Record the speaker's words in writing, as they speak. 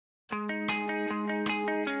Mark,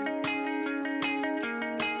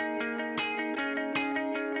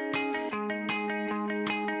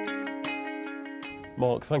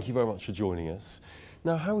 thank you very much for joining us.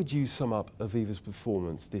 Now, how would you sum up Aviva's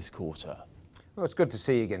performance this quarter? Well, it's good to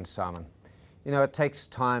see you again, Simon. You know, it takes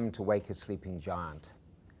time to wake a sleeping giant.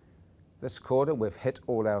 This quarter, we've hit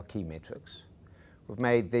all our key metrics. We've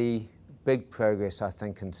made the big progress, I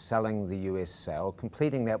think, in selling the US sale.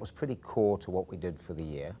 Completing that was pretty core to what we did for the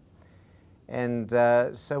year. And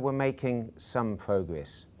so we're making some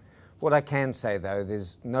progress. What I can say, though,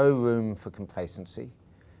 there's no room for complacency.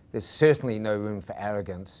 There's certainly no room for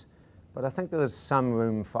arrogance, but I think there is some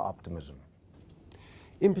room for optimism.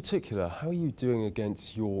 In particular, how are you doing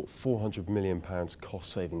against your £400 million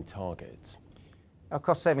cost-saving target? Our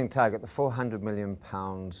cost-saving target, the £400 million,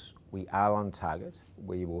 we are on target.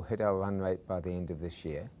 We will hit our run rate by the end of this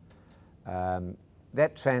year.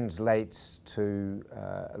 That translates to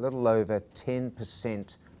a little over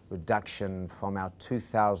 10% reduction from our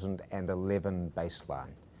 2011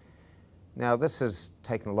 baseline. Now, this has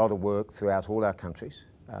taken a lot of work throughout all our countries.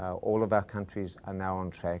 All of our countries are now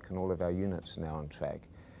on track and all of our units are now on track.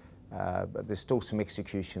 But there's still some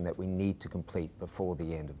execution that we need to complete before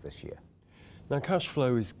the end of this year. Now, cash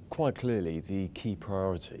flow is quite clearly the key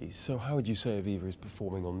priority. So how would you say Aviva is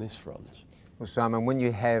performing on this front? Well, Simon, when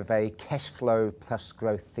you have a cash flow plus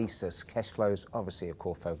growth thesis, cash flow is obviously a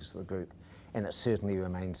core focus of the group, and it certainly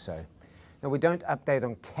remains so. Now, we don't update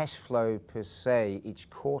on cash flow per se each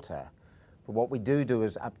quarter, but what we do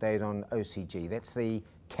is update on OCG. That's the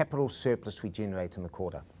capital surplus we generate in the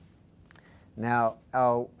quarter. Now,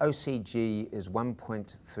 our OCG is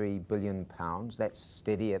 £1.3 billion. That's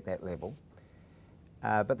steady at that level.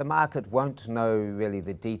 But the market won't know really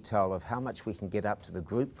the detail of how much we can get up to the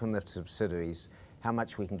group from the subsidiaries, how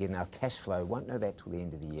much we can get in our cash flow. Won't know that till the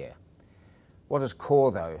end of the year. What is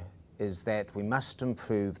core, though, is that we must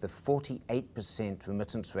improve the 48%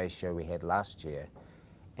 remittance ratio we had last year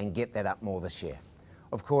and get that up more this year.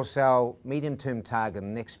 Of course, our medium-term target in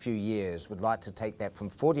the next few years would like to take that from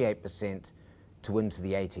 48% to into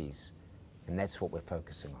the 80s, and that's what we're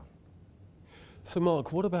focusing on. So,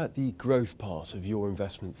 Mark, what about the growth part of your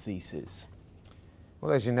investment thesis?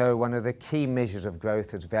 Well, as you know, one of the key measures of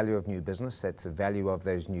growth is value of new business. That's the value of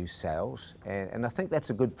those new sales, and I think that's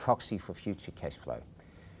a good proxy for future cash flow.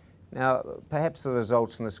 Now, perhaps the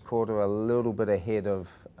results in this quarter are a little bit ahead of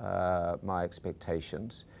my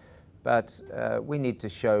expectations, but we need to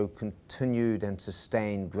show continued and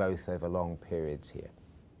sustained growth over long periods here.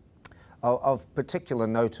 Of particular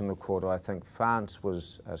note in the quarter, I think France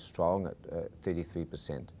was strong at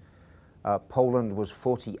 33%. Poland was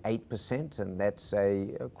 48%, and that's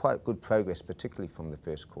a quite good progress, particularly from the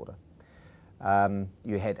first quarter.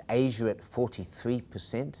 You had Asia at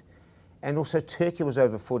 43%. And also Turkey was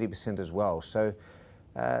over 40% as well. So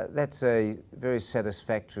that's a very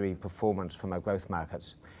satisfactory performance from our growth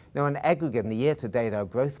markets. Now, in aggregate, in the year to date, our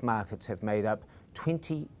growth markets have made up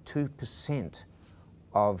 22%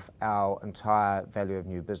 of our entire value of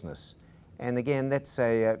new business. And again, that's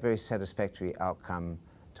a very satisfactory outcome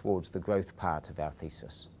towards the growth part of our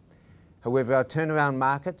thesis. However, our turnaround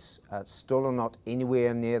markets still are not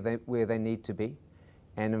anywhere near where they need to be.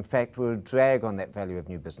 And in fact, we're a drag on that value of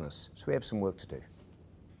new business. So we have some work to do.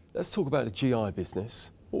 Let's talk about the GI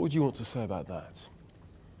business. What would you want to say about that?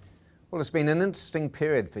 Well, it's been an interesting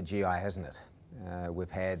period for GI, hasn't it?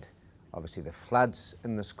 We've had, obviously, the floods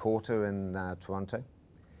in this quarter in Toronto.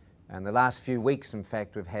 And the last few weeks, in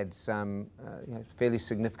fact, we've had some fairly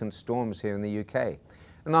significant storms here in the UK.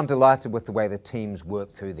 And I'm delighted with the way the teams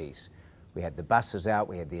worked through these. We had the buses out,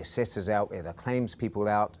 we had the assessors out, we had our claims people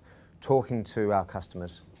out, talking to our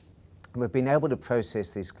customers. And we've been able to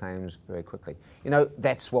process these claims very quickly. You know,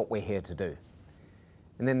 that's what we're here to do.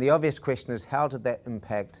 And then the obvious question is, how did that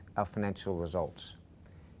impact our financial results?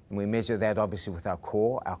 And we measure that obviously with our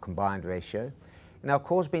core, our combined ratio. And our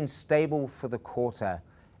core's been stable for the quarter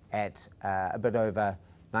at a bit over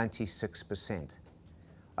 96%.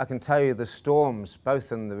 I can tell you the storms,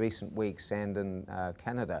 both in the recent weeks and in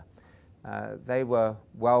Canada, they were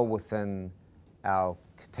well within our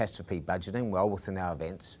catastrophe budgeting, well within our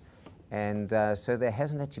events, and so there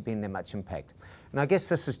hasn't actually been that much impact. And I guess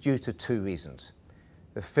this is due to two reasons.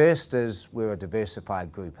 The first is we're a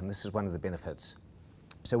diversified group, and this is one of the benefits.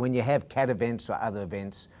 So when you have CAT events or other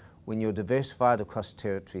events, when you're diversified across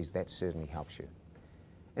territories, that certainly helps you.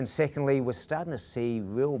 And secondly, we're starting to see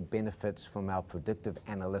real benefits from our predictive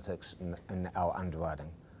analytics in our underwriting.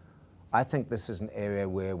 I think this is an area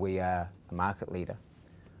where we are a market leader.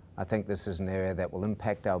 I think this is an area that will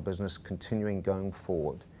impact our business continuing going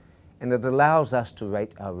forward. And it allows us to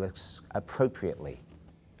rate our risks appropriately.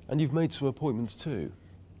 And you've made some appointments too.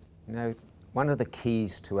 You know, one of the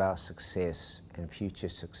keys to our success and future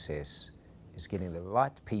success is getting the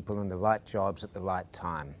right people in the right jobs at the right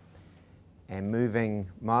time. And moving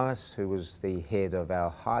Morris, who was the head of our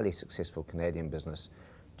highly successful Canadian business,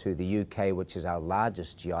 to the UK, which is our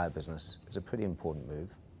largest GI business, is a pretty important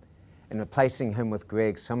move. And replacing him with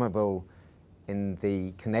Greg Somerville in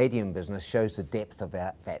the Canadian business shows the depth of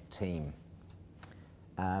that team.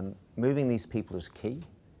 Moving these people is key,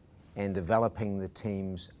 and developing the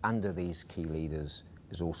teams under these key leaders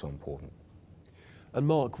is also important. And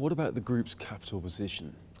Mark, what about the group's capital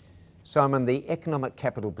position? Simon, the economic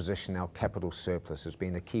capital position, our capital surplus, has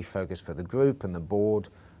been a key focus for the group and the board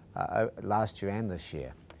last year and this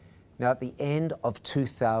year. Now, at the end of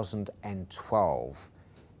 2012,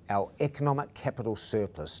 our economic capital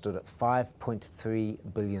surplus stood at £5.3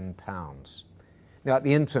 billion. Now, at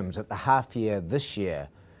the interims, at the half year this year,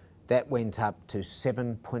 that went up to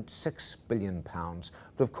 £7.6 billion.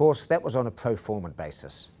 But of course, that was on a pro forma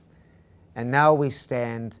basis. And now we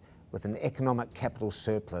stand with an economic capital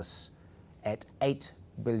surplus at £8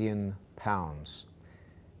 billion.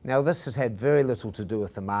 Now, this has had very little to do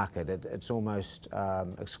with the market. It's almost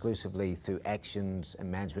exclusively through actions and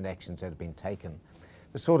management actions that have been taken.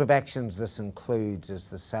 The sort of actions this includes is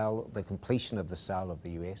the completion of the sale of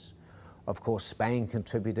the US. Of course, Spain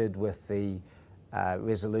contributed with the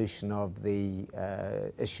resolution of the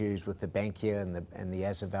issues with the Bankia and the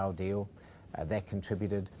Aviva deal. That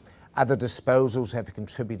contributed. Other disposals have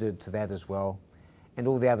contributed to that as well, and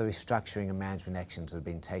all the other restructuring and management actions have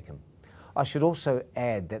been taken. I should also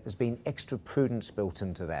add that there's been extra prudence built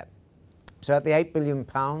into that. So at the £8 billion,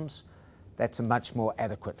 that's a much more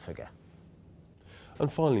adequate figure. And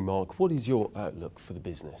finally, Mark, what is your outlook for the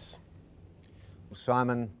business?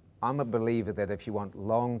 Simon, I'm a believer that if you want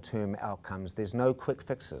long-term outcomes, there's no quick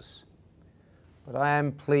fixes. But I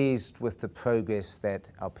am pleased with the progress that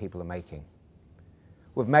our people are making.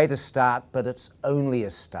 We've made a start, but it's only a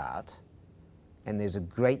start, and there's a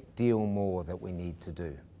great deal more that we need to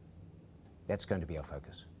do. That's going to be our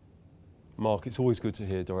focus. Mark, it's always good to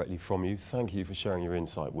hear directly from you. Thank you for sharing your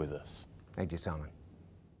insight with us. Thank you, Simon.